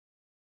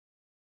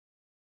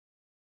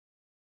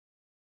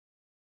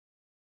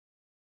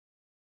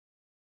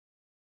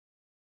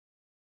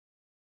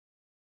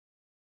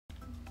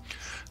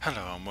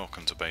Hello and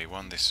welcome to Bay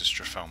 1, this is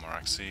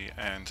Maraxi,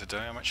 and today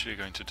I'm actually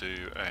going to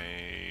do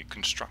a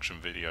construction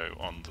video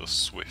on the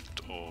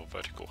Swift or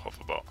vertical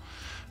hoverbot.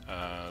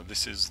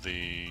 This is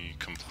the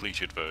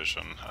completed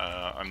version.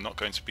 I'm not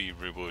going to be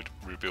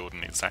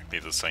rebuilding exactly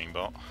the same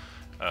bot,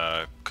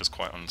 because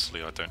quite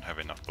honestly I don't have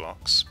enough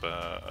blocks,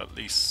 but at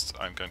least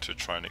I'm going to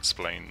try and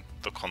explain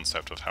the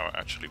concept of how it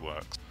actually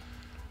works.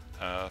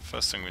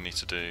 First thing we need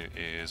to do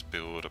is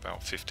build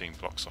about 15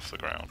 blocks off the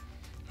ground.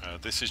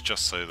 This is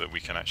just so that we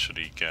can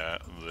actually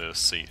get the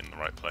seat in the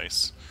right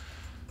place.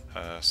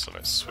 So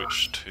let's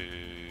switch to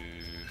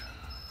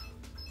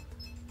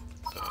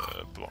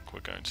the block we're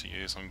going to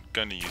use. I'm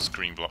going to use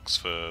green blocks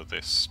for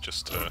this,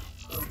 just to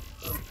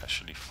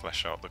actually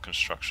flesh out the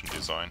construction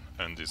design.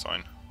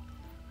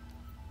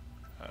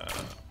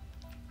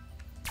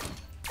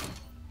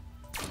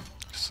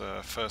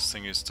 So first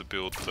thing is to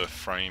build the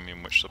frame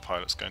in which the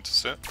pilot's going to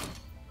sit.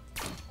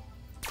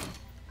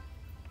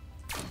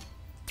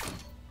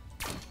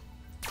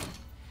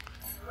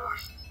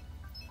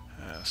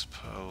 Let's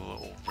put a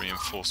little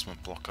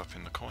reinforcement block up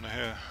in the corner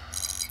here.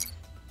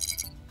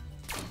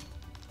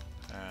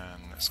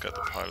 And let's get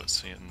the pilot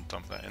seat and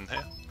dump that in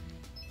here.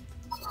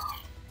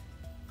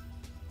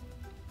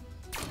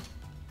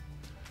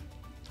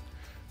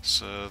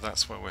 So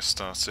that's where we're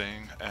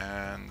starting,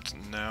 and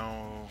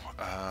now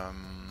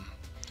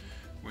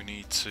we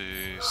need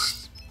to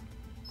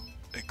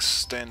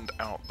extend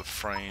out the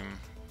frame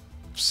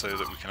so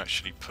that we can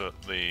actually put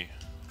the...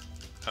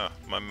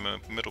 my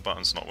middle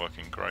button's not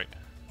working great.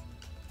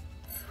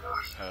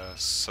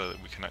 So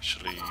that we can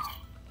actually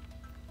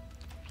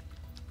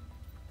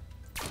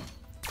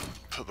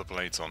put the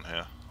blades on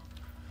here.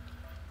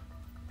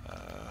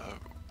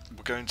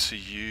 We're going to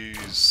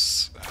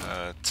use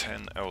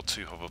 10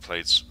 L2 hover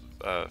blades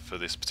for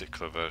this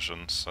particular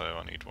version, so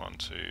I need 1,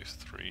 2,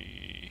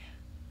 3.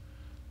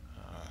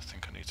 I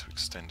think I need to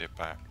extend it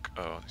back.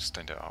 Oh,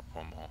 extend it up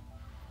one more.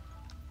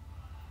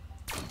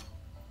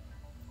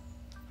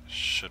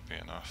 Should be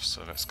enough,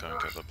 so let's go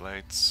and get the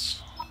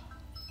blades.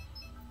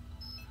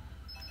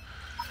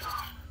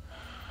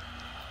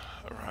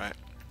 Alright,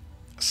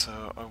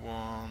 so I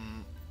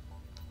want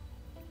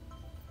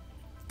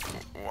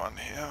one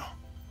here,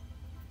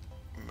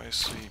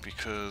 mostly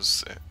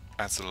because it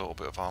adds a little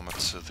bit of armour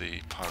to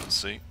the pilot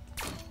seat.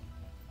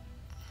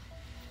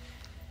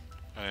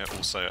 And it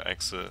also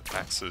acts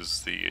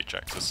as the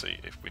ejector seat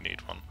if we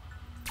need one.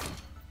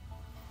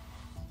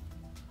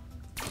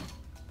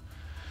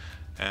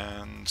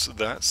 And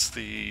that's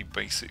the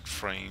basic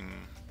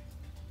frame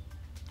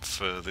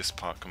for this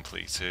part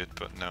completed,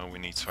 but now we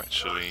need to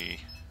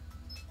actually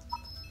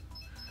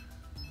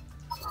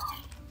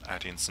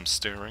add in some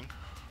steering.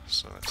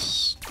 So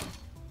let's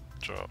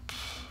drop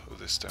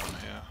this down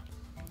here.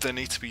 There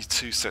need to be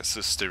 2 sets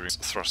of steering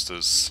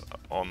thrusters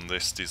on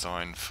this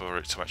design for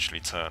it to actually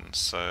turn.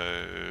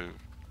 So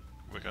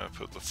we're going to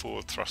put the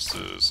forward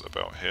thrusters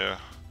about here,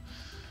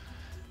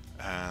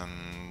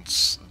 and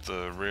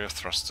the rear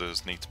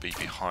thrusters need to be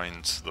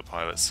behind the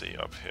pilot seat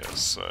up here.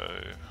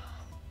 So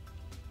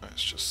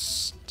let's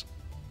just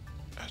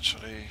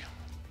actually,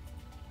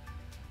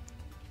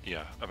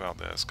 yeah, about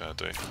there is going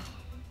to do.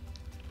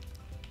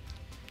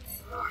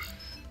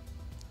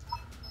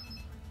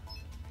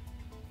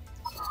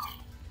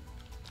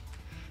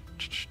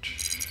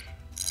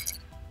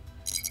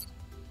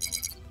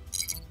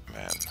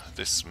 Man,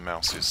 this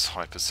mouse is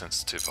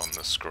hypersensitive on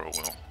the scroll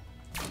wheel.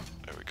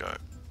 There we go.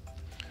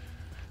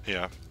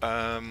 Yeah,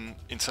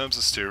 in terms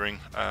of steering,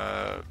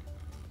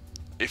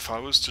 if I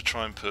was to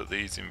try and put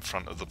these in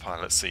front of the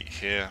pilot seat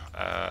here,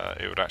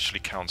 it would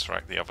actually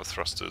counteract the other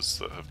thrusters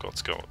that have got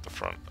to go up the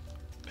front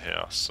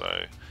here,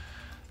 so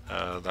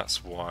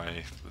that's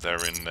why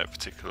they're in their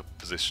particular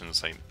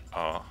positions they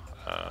are.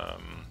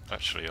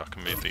 Actually, I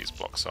can move these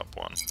blocks up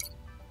one.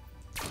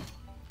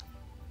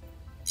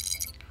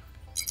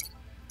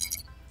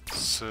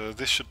 So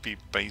this should be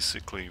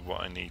basically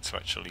what I need to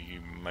actually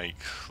make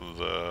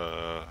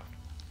the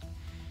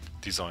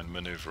design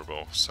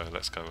maneuverable. So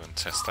let's go and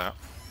test that.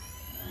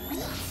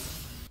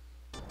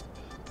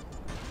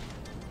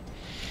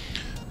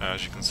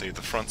 As you can see,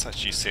 the front's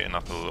actually sitting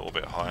up a little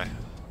bit high.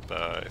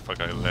 But if I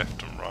go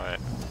left and right,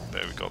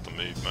 there we got the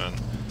movement,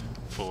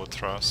 forward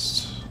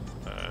thrust,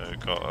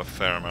 got a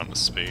fair amount of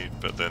speed,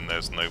 but then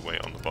there's no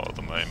weight on the bot at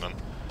the moment.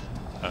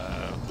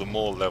 The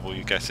more level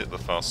you get it, the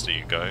faster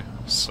you go,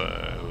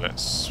 so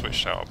let's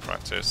switch out of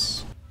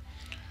practice.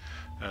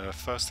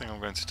 First thing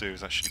I'm going to do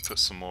is actually put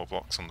some more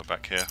blocks on the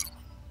back here.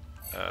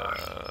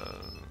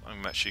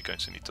 I'm actually going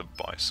to need to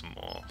buy some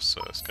more,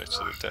 so let's go to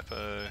the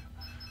depot.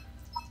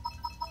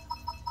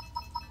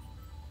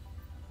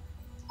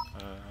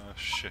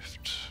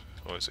 Shift,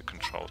 or is it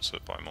control to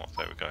buy more?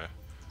 There we go.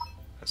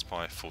 Let's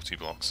buy 40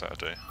 blocks, that'll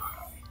do.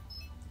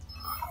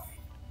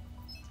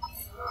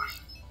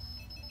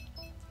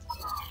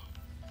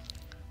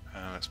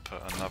 And let's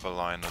put another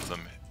line of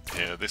them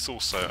here. This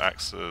also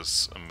acts as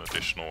some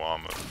additional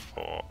armour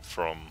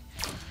from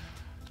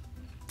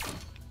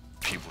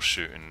people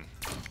shooting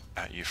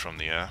at you from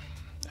the air.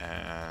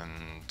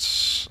 And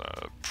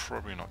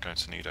probably not going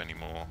to need any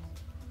more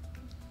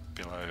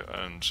below,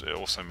 and it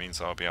also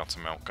means I'll be able to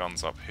mount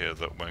guns up here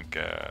that won't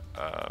get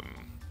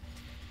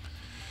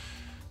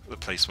the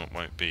placement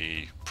won't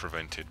be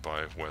prevented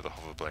by where the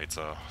hover blades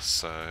are.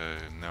 So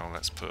now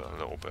let's put a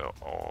little bit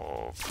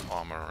of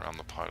armor around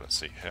the pilot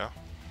seat here,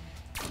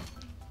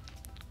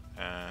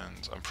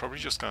 and I'm probably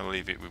just going to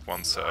leave it with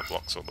one set of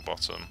blocks at the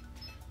bottom,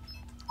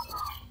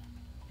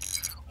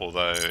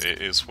 although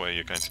it is where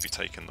you're going to be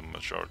taking the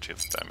majority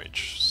of the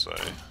damage. So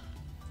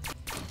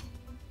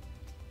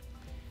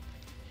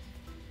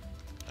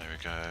there we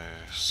go.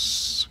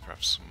 Let's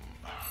grab some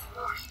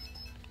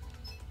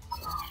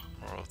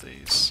more of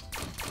these.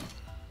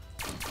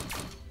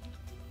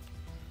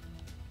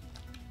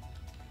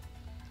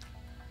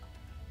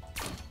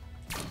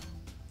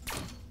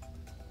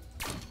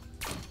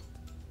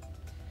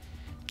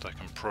 I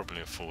can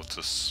probably afford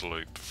to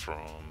slope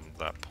from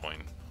that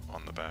point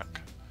on the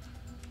back.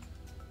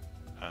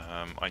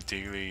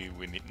 Ideally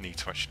we need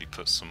to actually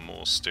put some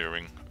more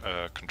steering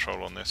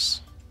control on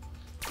this,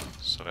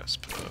 so let's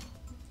put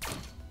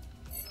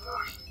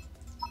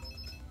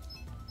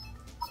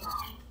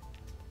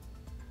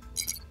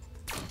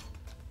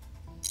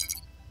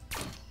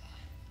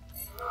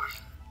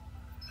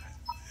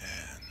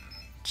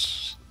and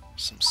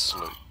some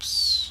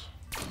slopes.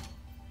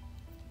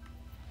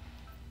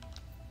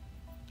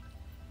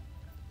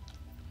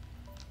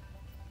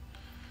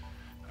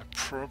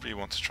 Probably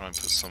want to try and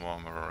put some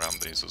armor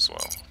around these as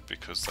well,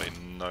 because they're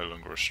no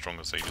longer as strong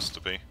as they used to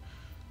be.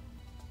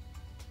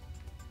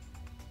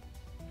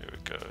 Here we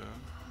go.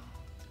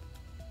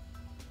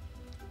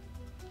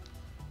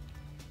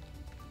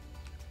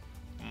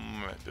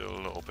 Might be a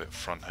little bit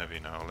front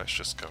heavy now. Let's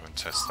just go and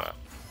test that.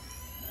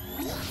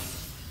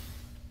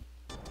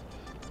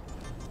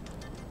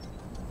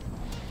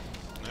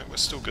 No, we're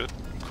still good.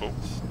 Cool.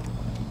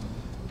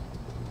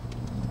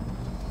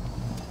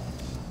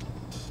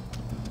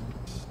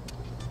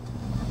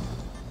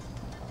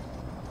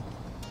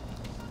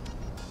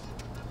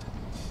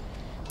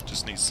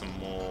 Just need some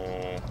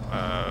more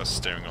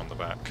steering on the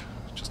back,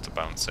 just to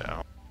balance it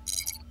out.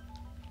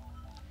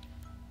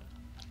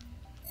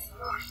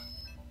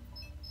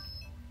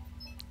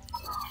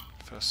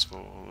 First of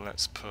all,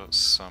 let's put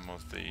some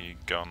of the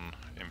gun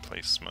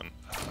emplacement,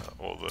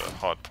 or the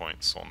hard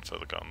points on for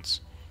the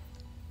guns.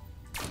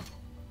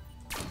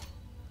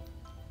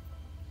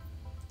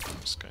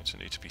 It's going to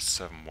need to be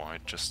 7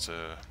 wide just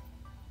to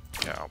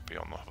get out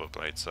beyond the hover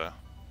blades there.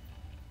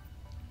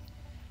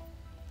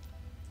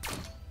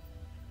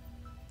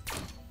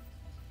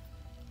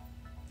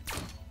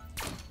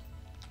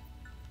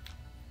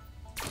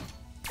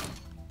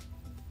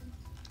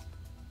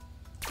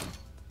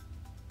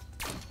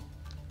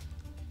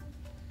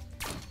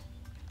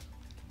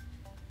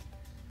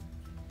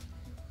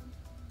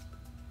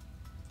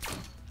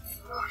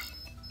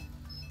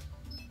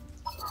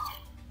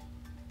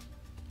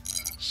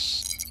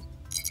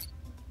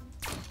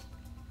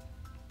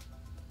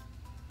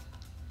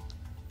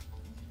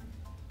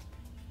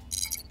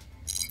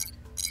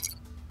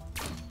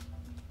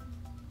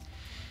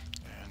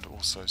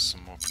 Also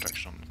some more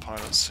protection on the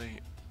pilot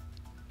seat.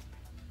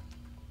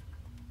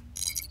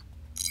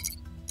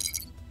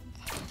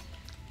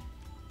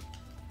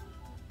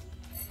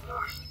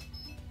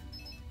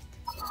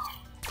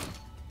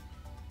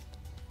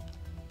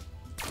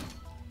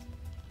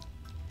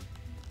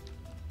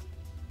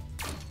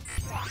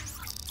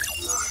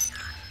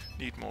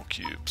 Need more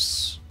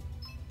cubes.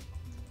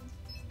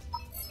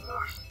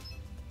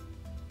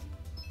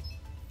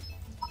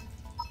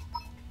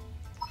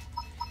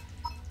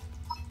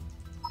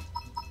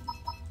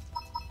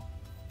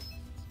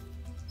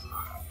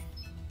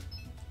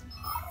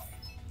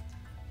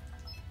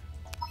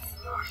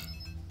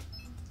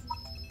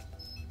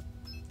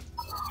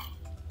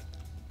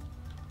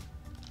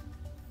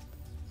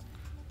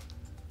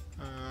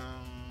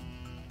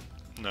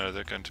 No,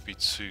 they're going to be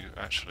two.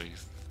 Actually,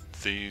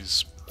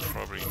 these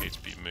probably need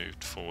to be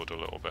moved forward a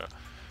little bit.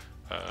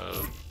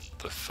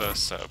 The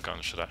first set of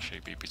guns should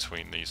actually be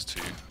between these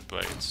two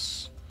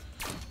blades.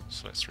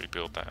 So let's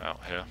rebuild that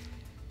out here.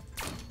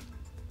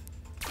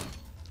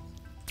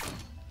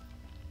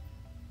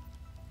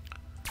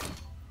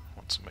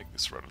 Want to make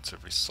this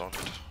relatively solid.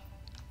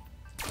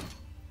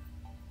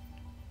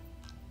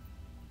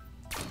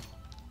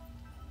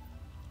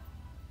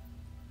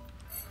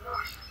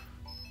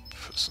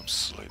 Put some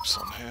slopes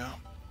on here.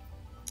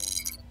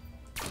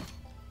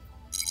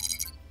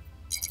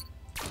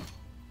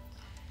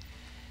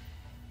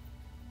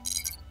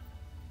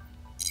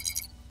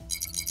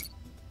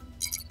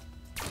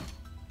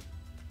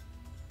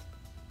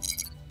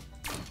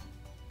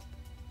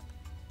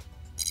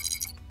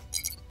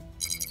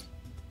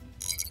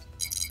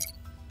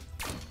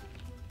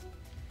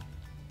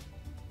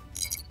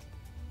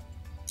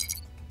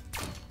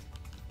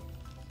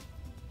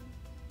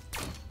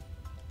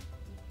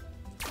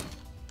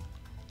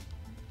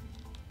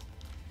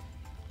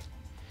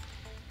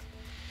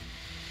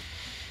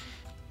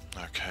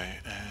 Okay,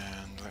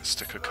 and let's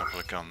stick a couple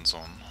of guns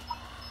on.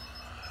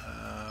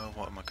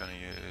 what am I going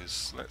to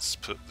use? Let's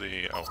put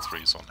the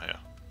L3s on here.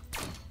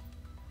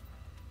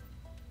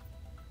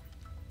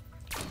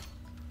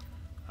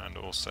 And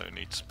also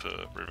need to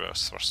put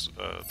reverse thrust,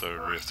 the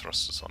rear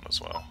thrusters on as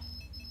well.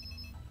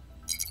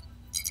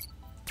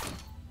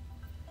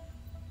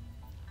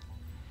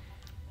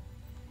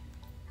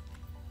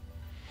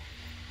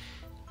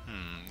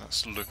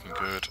 That's looking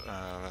good.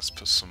 Let's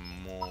put some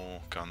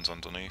more guns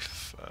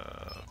underneath.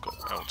 I've got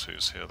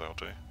L2s here, they'll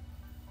do.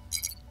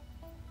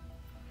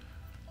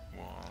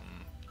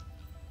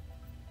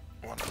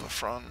 One at the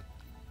front,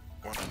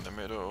 one in the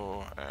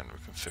middle, and we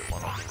can fit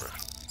one on the rear.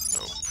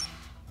 Nope,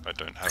 I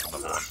don't have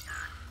another one.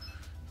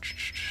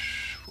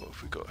 What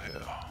have we got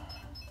here?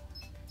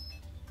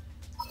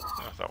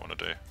 That one will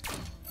do.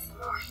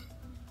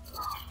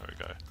 There we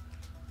go.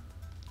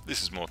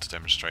 This is more to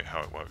demonstrate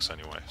how it works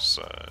anyway,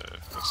 so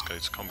let's go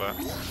to combat.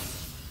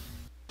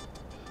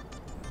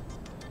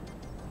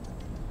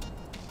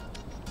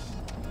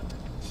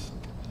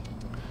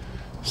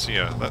 So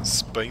yeah,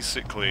 that's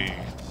basically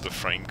the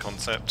frame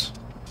concept.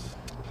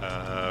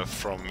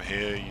 From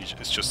here,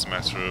 it's just a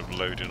matter of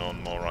loading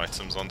on more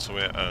items onto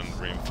it and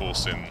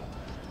reinforcing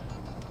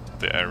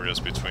the areas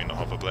between the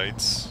hover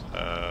blades.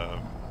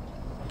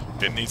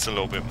 It needs a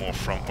little bit more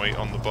front weight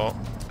on the bot,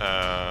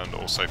 and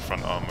also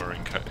front armor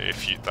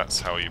if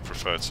that's how you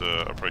prefer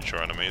to approach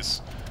your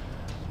enemies.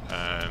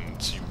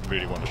 And you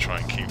really want to try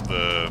and keep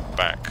the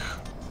back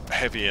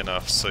heavy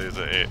enough so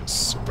that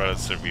it's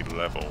relatively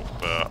level,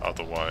 but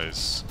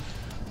otherwise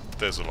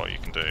there's a lot you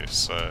can do.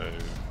 So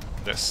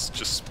let's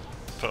just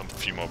put a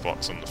few more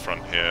blocks on the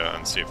front here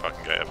and see if I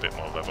can get a bit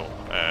more level,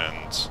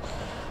 and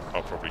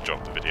I'll probably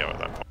drop the video at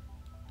that point.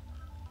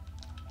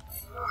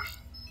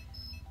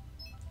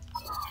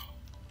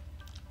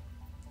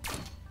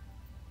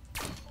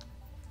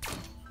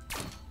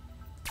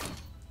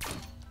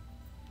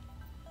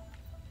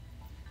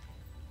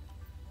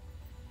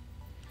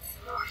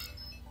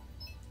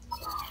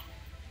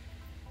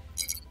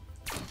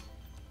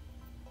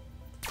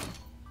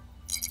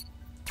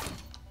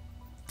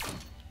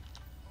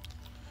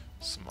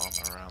 Some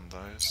armor around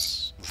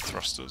those, the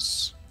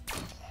thrusters.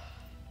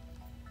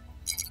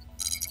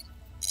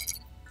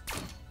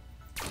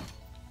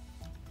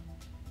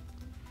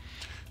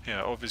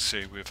 Yeah,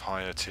 obviously with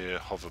higher tier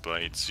hover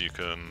blades you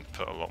can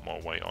put a lot more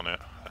weight on it.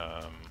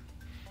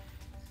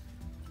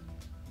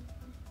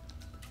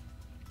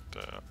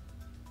 But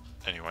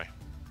anyway,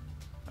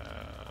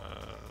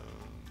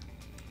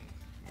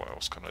 what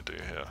else can I do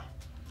here?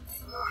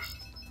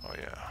 Oh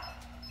yeah,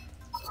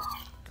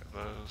 get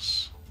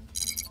those.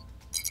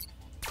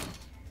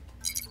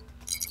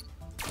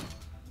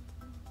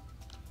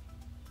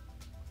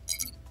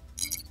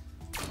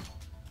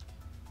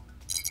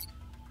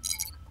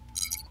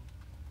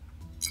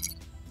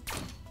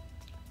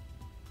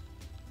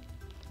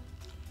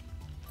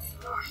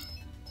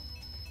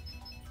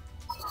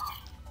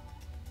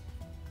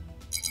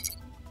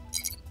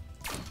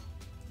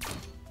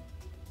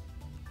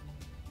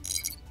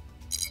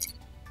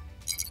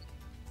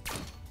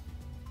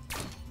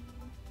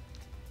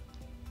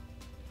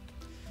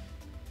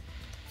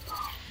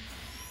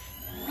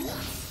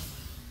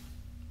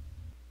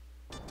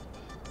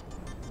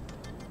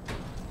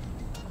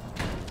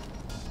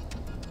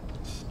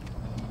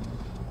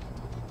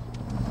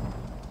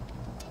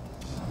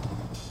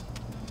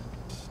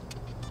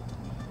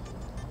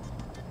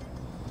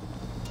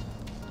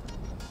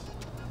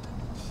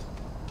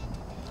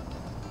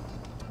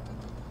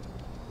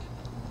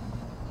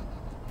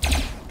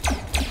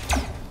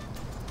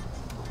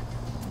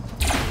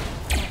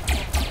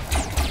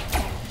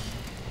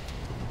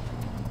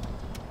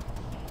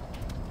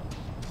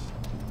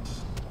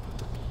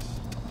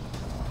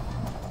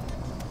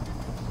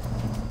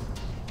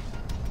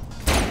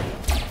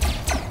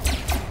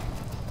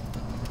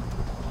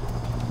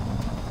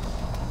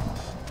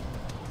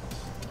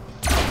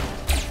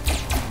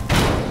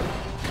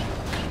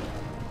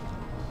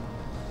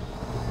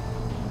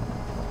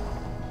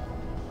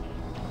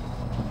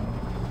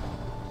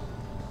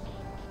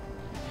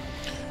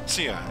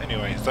 So yeah,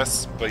 anyway,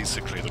 that's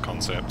basically the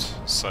concept.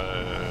 So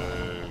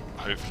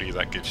hopefully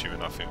that gives you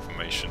enough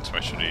information to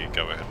actually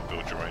go ahead and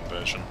build your own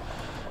version.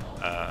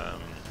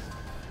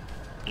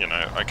 You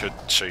know, I could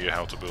show you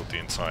how to build the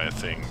entire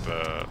thing,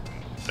 but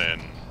then,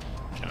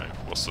 you know,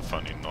 what's the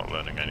fun in not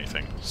learning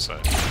anything? So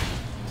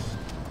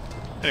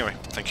anyway,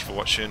 thank you for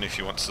watching. If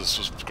you want to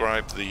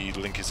subscribe, the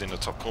link is in the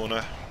top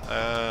corner.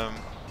 And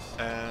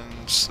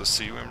let's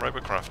see you in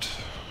Robocraft.